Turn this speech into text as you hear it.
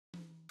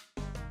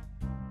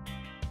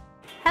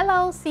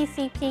Hello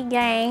CCP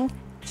gang,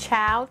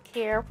 child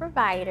care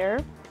provider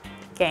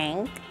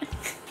gang.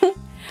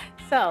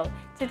 So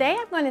today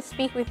I'm going to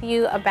speak with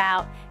you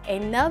about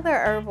another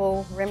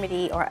herbal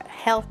remedy or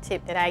health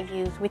tip that I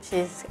use, which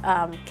is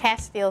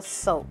Castile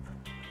soap.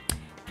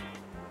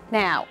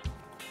 Now,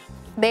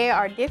 there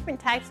are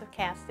different types of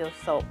Castile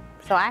soap.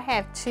 So I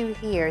have two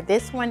here.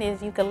 This one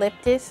is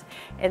eucalyptus,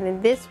 and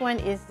then this one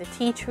is the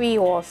tea tree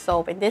oil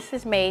soap, and this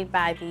is made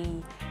by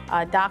the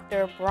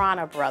Dr.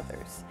 Bronner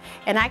brothers.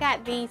 And I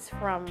got these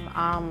from,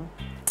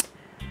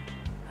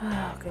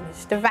 oh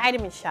goodness, the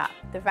Vitamin Shop.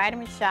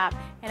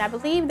 And I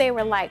believe they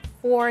were like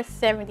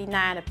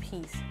 $4.79 a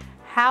piece.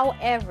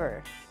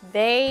 However,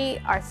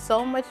 they are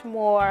so much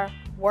more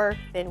worth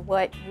than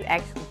what you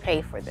actually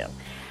pay for them.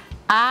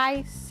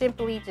 I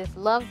simply just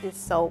love this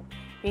soap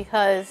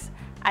because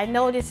I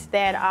noticed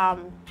that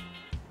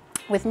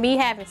with me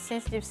having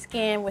sensitive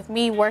skin, with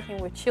me working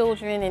with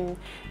children and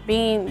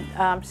being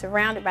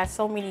surrounded by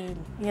so many,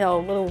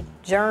 little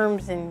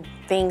germs and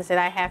things that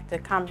I have to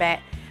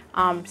combat,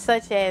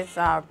 such as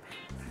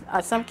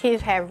some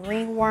kids have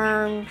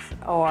ringworms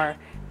or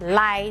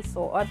lice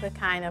or other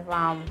kind of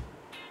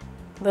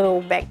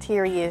little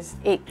bacteria.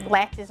 It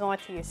latches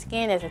onto your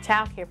skin as a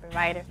child care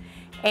provider.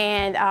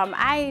 And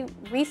I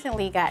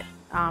recently got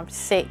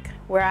sick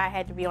where I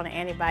had to be on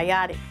an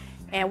antibiotic.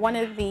 And one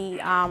of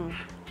the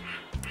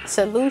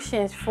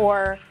solutions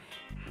for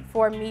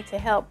me to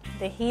help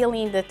the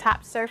healing the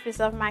top surface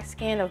of my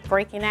skin of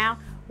breaking out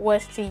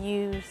was to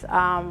use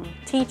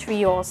tea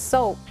tree oil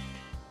soap,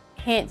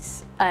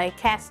 hence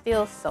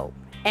Castile soap.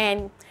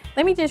 And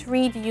let me just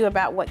read to you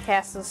about what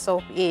Castile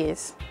soap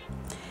is.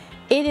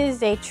 It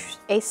is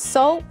a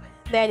soap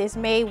that is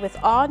made with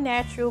all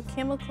natural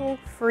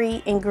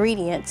chemical-free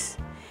ingredients,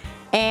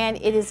 and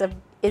it is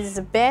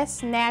the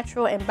best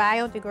natural and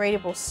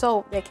biodegradable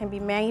soap that can be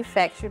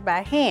manufactured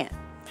by hand.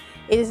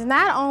 It is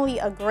not only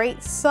a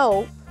great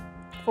soap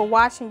for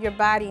washing your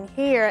body and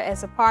hair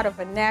as a part of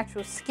a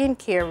natural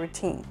skincare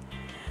routine,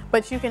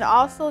 but you can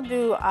also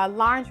do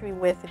laundry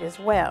with it as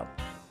well.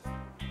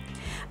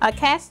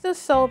 Castile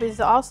soap is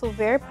also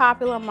very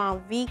popular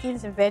among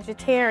vegans and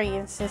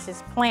vegetarians since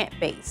it's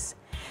plant-based.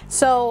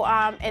 So,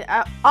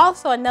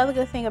 also another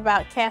good thing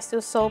about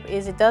Castile soap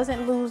is it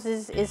doesn't lose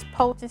its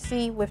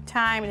potency with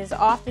time and is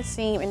often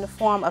seen in the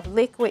form of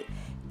liquid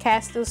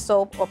Castile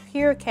soap or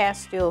pure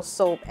Castile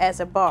soap as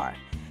a bar.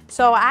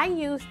 So I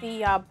use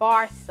the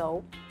bar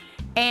soap.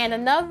 And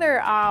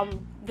another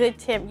good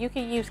tip, you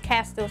can use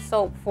Castile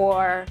soap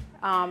for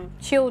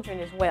children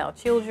as well,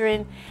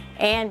 children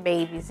and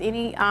babies.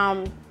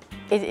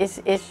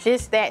 It's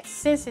just that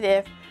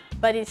sensitive,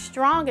 but it's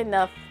strong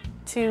enough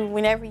to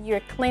whenever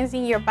you're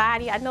cleansing your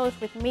body. I notice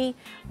with me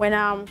when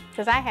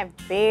because I have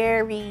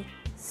very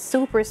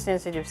super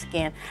sensitive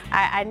skin,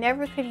 I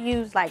never could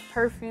use like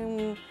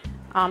perfume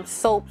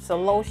soaps or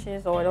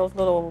lotions or those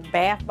little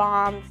bath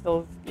bombs,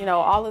 those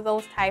all of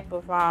those type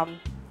of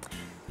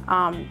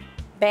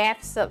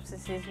bath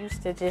substances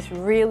used to just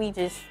really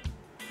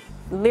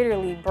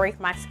literally break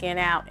my skin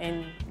out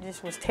and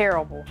just was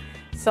terrible.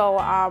 So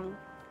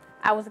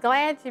I was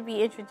glad to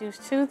be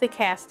introduced to the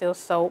Castile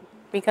soap,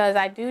 because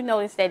I do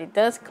notice that it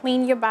does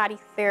clean your body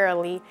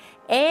thoroughly,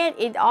 and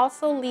it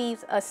also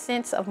leaves a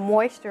sense of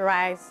moisture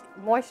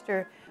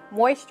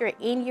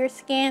in your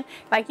skin.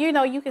 Like, you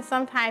can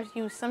sometimes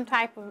use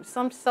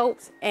some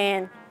soaps,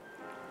 and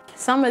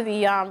some of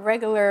the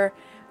regular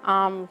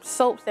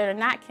soaps that are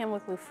not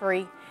chemically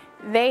free,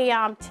 they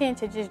tend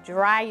to just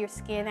dry your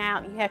skin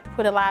out. You have to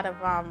put a lot of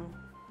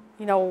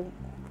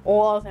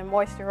oils and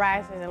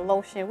moisturizers and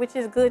lotion, which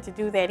is good to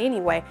do that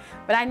anyway.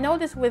 But I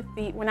noticed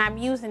when I'm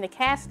using the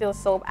Castile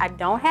soap, I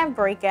don't have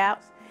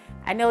breakouts.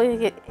 I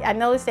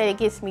noticed that it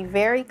gets me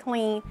very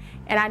clean,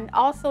 and I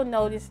also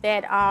noticed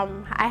that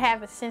I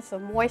have a sense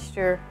of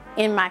moisture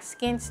in my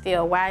skin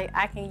still, where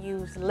I can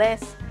use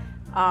less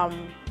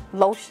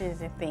lotions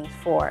and things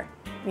for,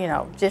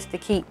 just to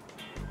keep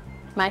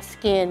my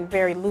skin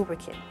very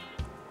lubricant.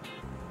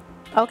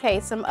 Okay,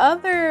 some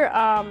other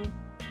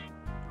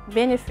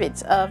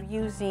benefits of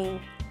using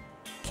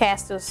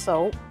Castile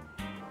soap.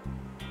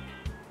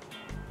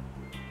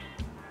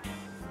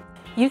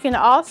 You can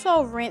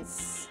also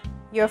rinse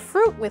your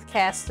fruit with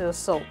Castile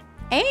soap,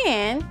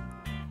 and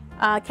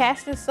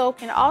Castile soap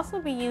can also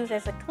be used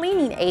as a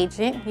cleaning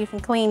agent. You can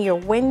clean your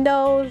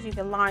windows, you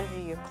can launder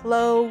your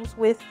clothes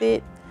with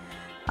it.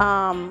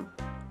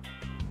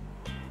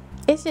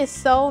 It's just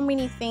so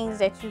many things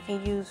that you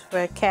can use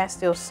for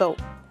Castile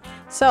soap.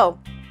 So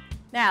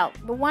now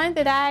the one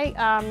that I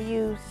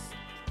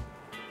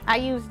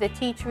use the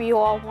tea tree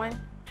oil one.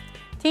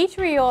 Tea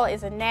tree oil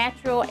is a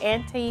natural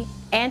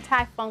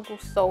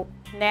antifungal soap,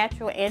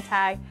 natural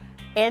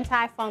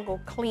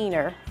antifungal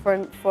cleaner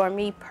for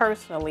me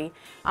personally.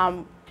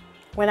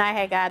 When I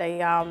had got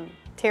a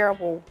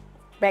terrible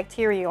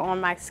bacteria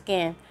on my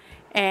skin,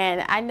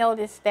 and I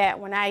noticed that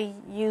when I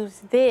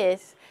use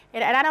this,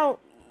 and I don't,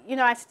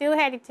 I still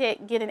had to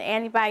get an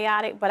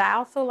antibiotic, but I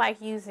also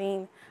like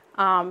using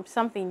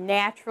something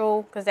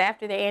natural, because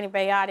after the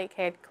antibiotic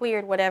had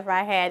cleared whatever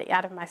I had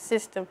out of my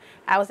system,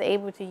 I was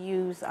able to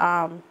use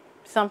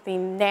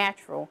something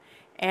natural.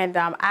 And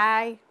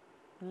I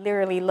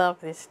literally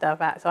love this stuff.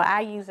 So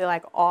I use it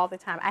like all the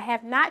time. I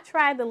have not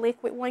tried the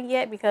liquid one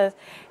yet, because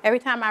every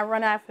time I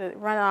run out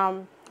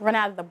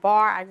of the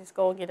bar, I just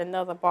go and get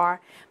another bar.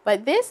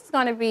 But this is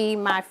going to be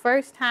my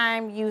first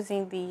time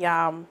using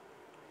the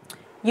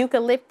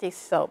eucalyptus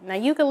soap. Now,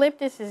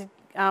 eucalyptus is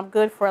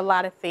good for a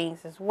lot of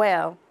things as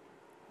well.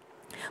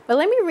 But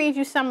let me read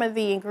you some of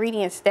the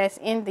ingredients that's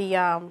in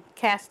the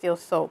Castile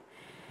soap.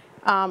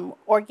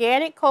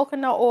 Organic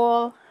coconut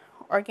oil,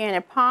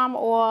 organic palm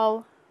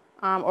oil,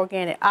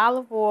 organic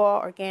olive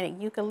oil,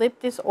 organic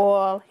eucalyptus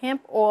oil,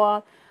 hemp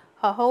oil,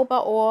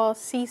 jojoba oil,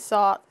 sea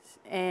salt,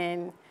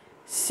 and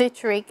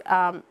citric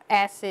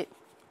acid,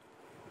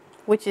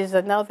 which is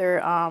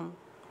another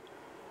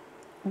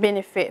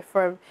benefit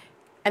for,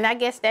 and I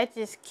guess that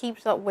just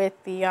keeps up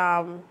with the,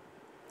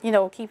 you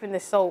know, keeping the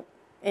soap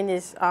in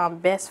its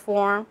best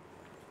form.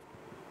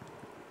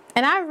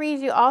 And I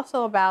read you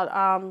also about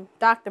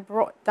Dr.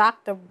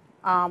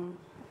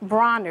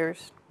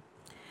 Bronner's.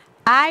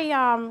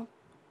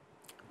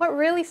 What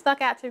really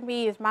stuck out to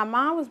me is my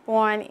mom was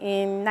born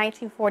in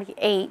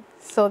 1948,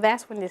 so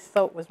that's when this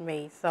soap was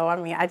made. So, I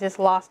mean, I just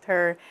lost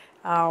her,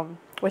 well,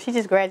 she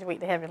just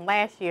graduated to heaven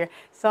last year.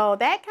 So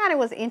that kind of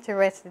was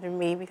interesting to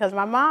me, because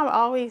my mom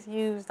always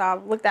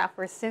looked out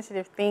for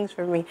sensitive things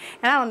for me.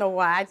 And I don't know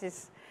why,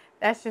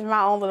 that's just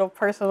my own little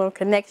personal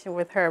connection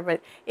with her.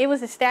 But it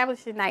was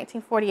established in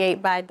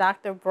 1948 by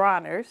Dr.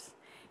 Bronner's,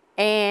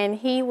 and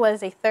he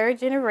was a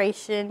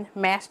third-generation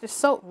master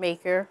soap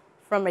maker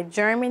from a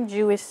German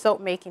Jewish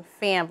soap making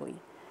family.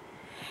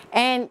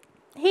 And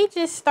he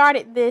just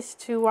started this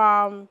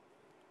to,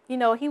 you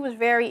know, he was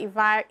very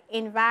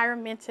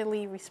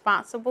environmentally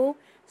responsible.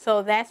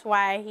 So that's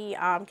why he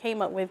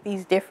came up with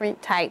these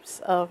different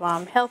types of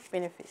health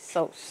benefits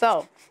soaps.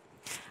 So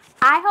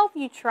I hope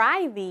you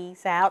try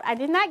these out. I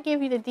did not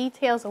give you the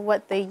details of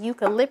what the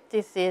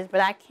eucalyptus is,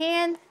 but I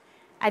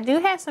do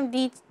have some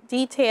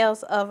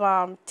details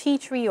of tea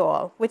tree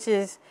oil, which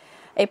is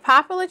a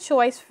popular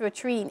choice for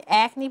treating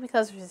acne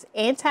because of its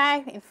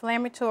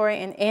anti-inflammatory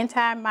and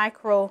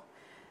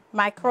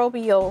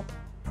antimicrobial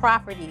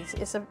properties.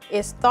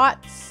 It's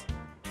thought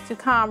to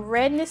calm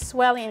redness,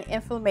 swelling, and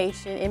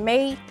inflammation. It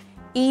may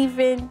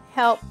even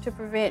help to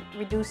prevent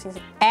reducing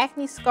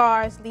acne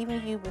scars,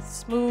 leaving you with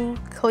smooth,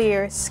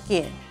 clear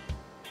skin.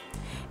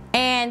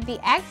 And the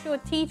actual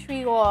tea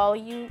tree oil,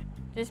 you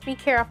just be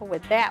careful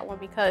with that one,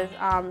 because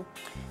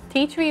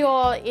tea tree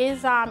oil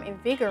is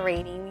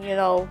invigorating. You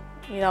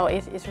know,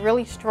 it's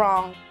really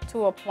strong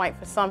to a point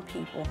for some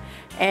people.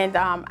 And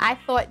I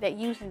thought that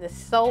using the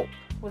soap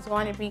was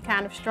going to be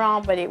kind of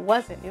strong, but it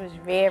wasn't. It was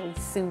very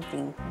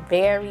soothing,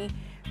 very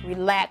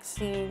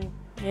relaxing,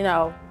 you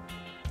know,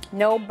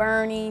 no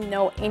burning,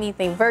 no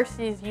anything,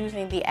 versus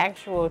using the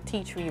actual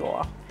tea tree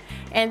oil.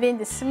 And then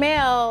the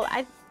smell,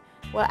 I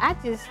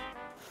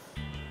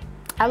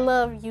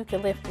love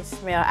eucalyptus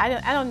smell.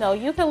 I don't know,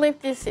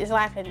 eucalyptus is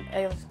like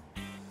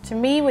to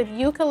me, with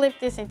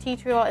eucalyptus and tea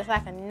tree oil, it's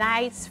like a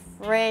nice,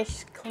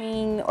 fresh,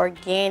 clean,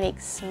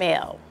 organic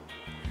smell.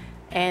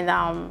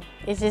 And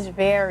it's just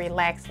very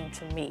relaxing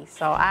to me.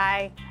 So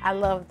I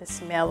love the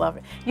smell of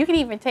it. You can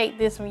even take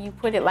this when you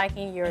put it like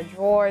in your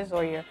drawers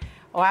or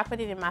I put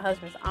it in my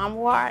husband's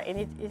armoire, and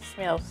it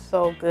smells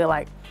so good.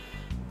 Like,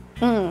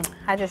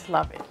 I just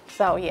love it.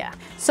 So yeah.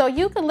 So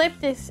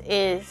eucalyptus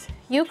is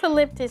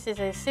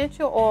an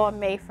essential oil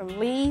made from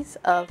leaves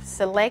of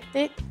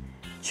selected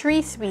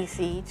tree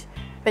species,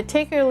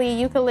 particularly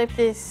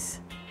eucalyptus.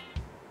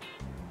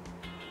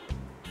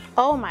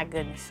 Oh my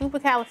goodness,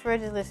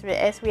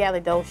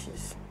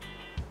 supercalifragilisticexpialidocious.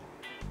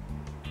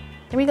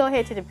 Let me go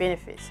ahead to the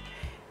benefits.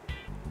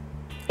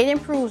 It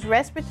improves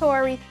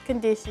respiratory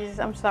conditions.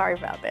 I'm sorry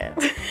about that.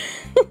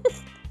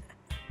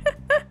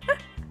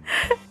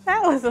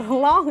 That was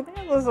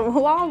some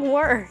long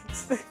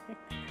words.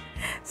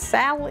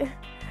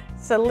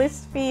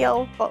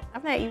 Salicylial.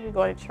 I'm not even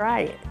going to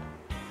try it.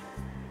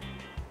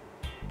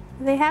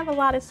 They have a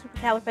lot of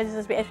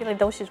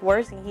supercalifragilisticexpialidocious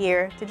words in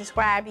here to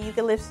describe the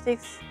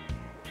eucalyptus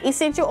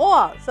essential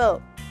oil.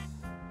 So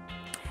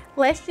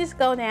let's just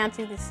go down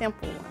to the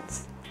simple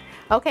ones.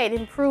 Okay, it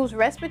improves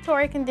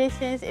respiratory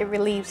conditions, it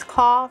relieves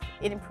cough,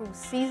 it improves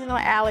seasonal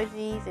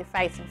allergies, it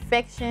fights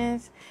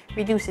infections,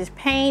 reduces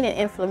pain and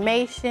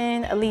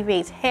inflammation,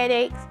 alleviates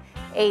headaches,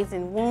 aids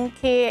in wound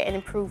care, and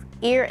improves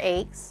ear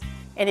aches,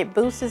 and it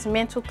boosts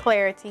mental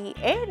clarity,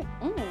 and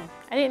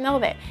I didn't know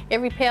that, it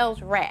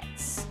repels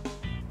rats.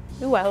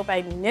 Ooh, I hope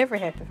I never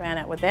have to find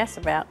out what that's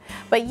about.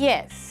 But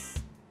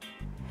yes,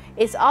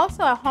 it's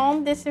also a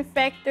home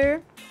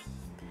disinfector.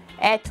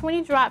 Add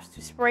 20 drops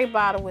to spray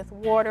bottle with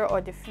water or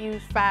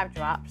diffuse 5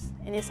 drops.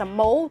 And it's a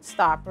mold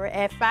stopper.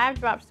 Add 5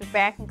 drops to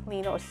vacuum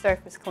cleaner or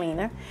surface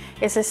cleaner.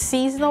 It's a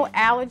seasonal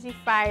allergy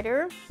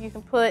fighter. You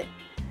can put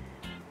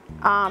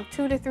 2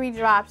 to 3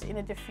 drops in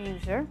a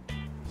diffuser.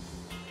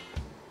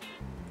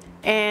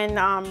 And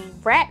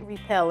rat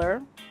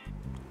repeller.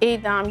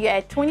 You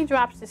add 20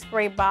 drops to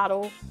spray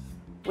bottle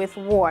with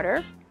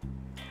water.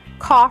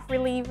 Cough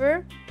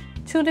reliever,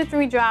 2 to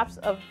 3 drops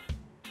of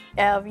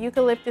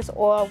eucalyptus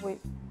oil with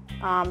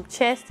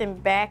chest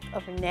and back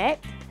of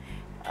neck.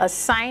 A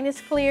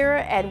sinus clearer,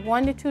 add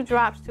 1 to 2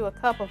 drops to a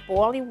cup of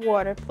boiling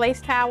water.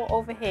 Place towel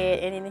overhead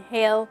and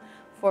inhale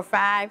for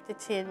 5 to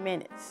 10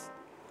 minutes.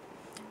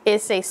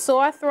 It's a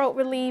sore throat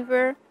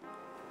reliever,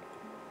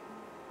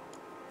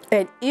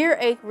 an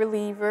earache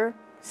reliever,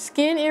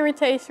 skin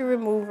irritation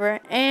remover,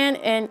 and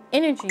an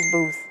energy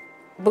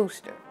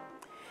booster.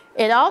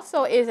 It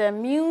also is an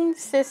immune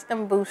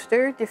system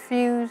booster,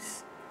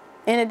 diffuse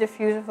in a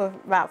diffuser for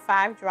about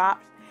 5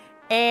 drops.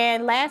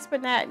 And last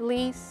but not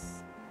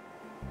least,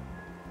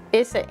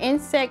 it's an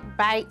insect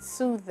bite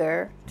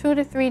soother, 2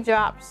 to 3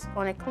 drops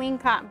on a clean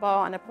cotton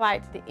ball and apply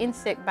it to the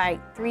insect bite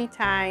 3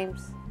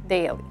 times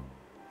daily.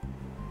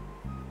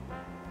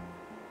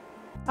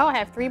 Oh, I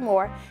have 3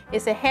 more.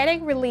 It's a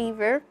headache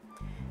reliever.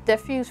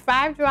 Diffuse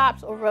 5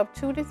 drops or rub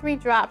 2 to 3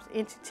 drops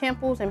into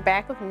temples and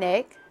back of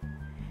neck.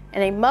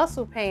 And a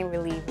muscle pain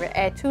reliever.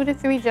 Add 2 to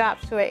 3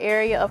 drops to an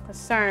area of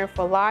concern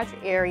for large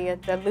area.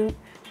 Dilute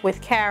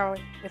with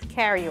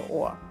carrier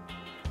oil.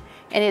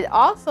 And it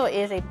also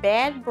is a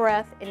bad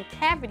breath and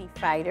cavity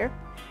fighter.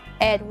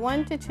 Add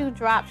 1 to 2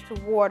 drops to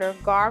water,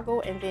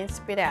 gargle, and then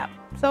spit out.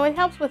 So it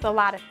helps with a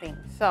lot of things.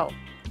 So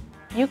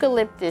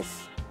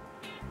eucalyptus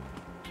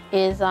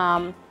is,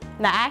 now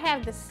I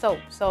have the soap.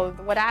 So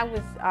what I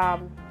was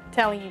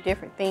telling you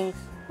different things,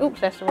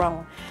 oops, that's the wrong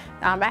one.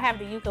 I have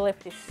the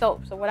eucalyptus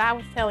soap. So what I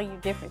was telling you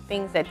different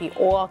things that the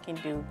oil can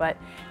do, but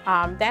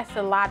that's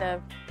a lot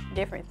of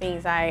different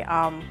things I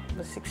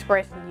was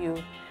expressing to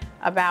you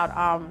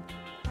about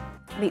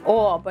the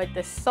oil, but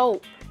the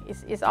soap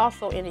is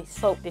also in a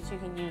soap that you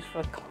can use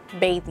for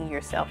bathing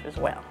yourself as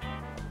well.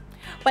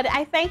 But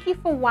I thank you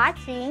for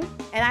watching,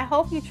 and I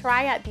hope you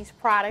try out these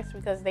products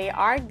because they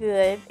are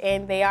good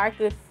and they are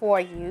good for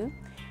you.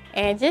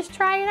 And just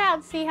try it out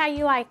and see how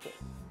you like it.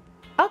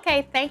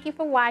 Okay, thank you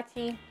for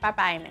watching.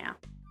 Bye-bye now.